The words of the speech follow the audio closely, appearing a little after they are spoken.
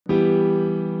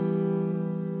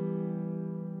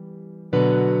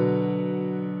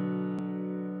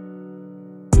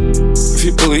If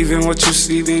you believe in what you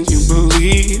see, then you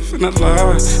believe in a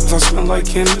lie. If I smell like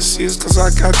Hennessy, it's cause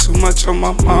I got too much on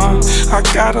my mind. I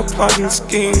got a plotting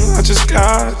scheme, I just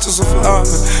got to survive.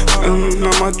 And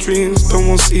all my dreams, don't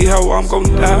wanna see how I'm gon'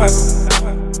 die.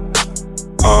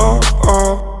 Oh,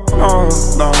 no,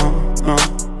 no.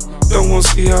 Don't wanna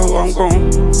see how I'm gon'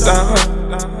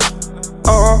 die.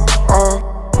 Oh,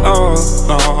 no.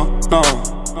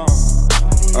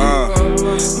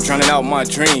 I'm drowning out my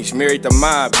dreams, married the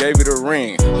mob, gave it a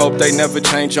ring. Hope they never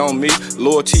change on me,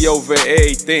 loyalty over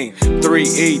everything.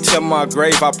 3E till my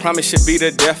grave, I promise you'll be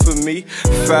the death of me.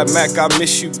 Fat Mac, I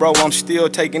miss you, bro, I'm still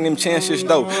taking them chances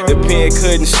though. The pen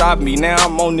couldn't stop me, now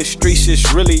I'm on the streets,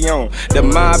 it's really on. The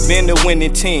mob been the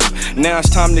winning team, now it's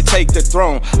time to take the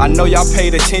throne. I know y'all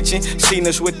paid attention, seen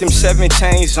us with them 7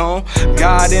 chains on.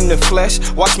 God in the flesh,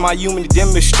 watch my human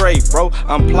demonstrate, bro.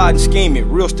 I'm plotting,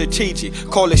 scheming, real strategic,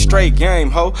 call it straight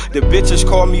game, ho. The bitches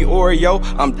call me Oreo,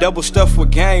 I'm double stuffed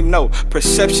with game, no.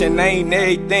 Perception ain't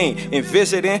everything, and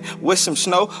visiting with some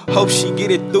snow. Hope she get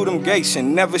it through them gates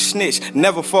and never snitch,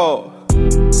 never fall.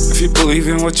 If you believe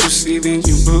in what you see, then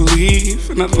you believe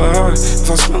in a lie. If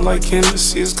I smell like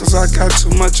Hennessy, it's cause I got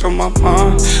too much on my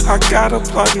mind. I got a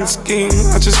plotting scheme,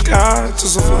 I just got to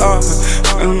survive.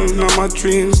 And all my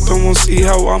dreams, don't wanna see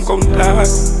how I'm gon' die.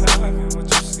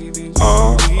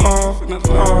 Oh, in a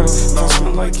lie. If I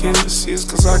smell like Hennessy, it's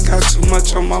cause I got too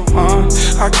much on my mind.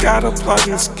 I got a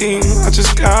plotting scheme, I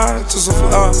just got to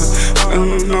survive.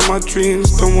 And all my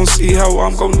dreams, don't wanna see how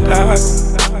I'm gon' die.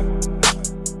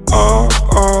 Oh,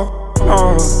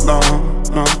 no.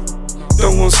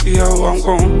 Don't wanna see how I'm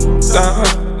gon' die.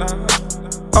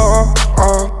 Oh,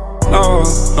 no.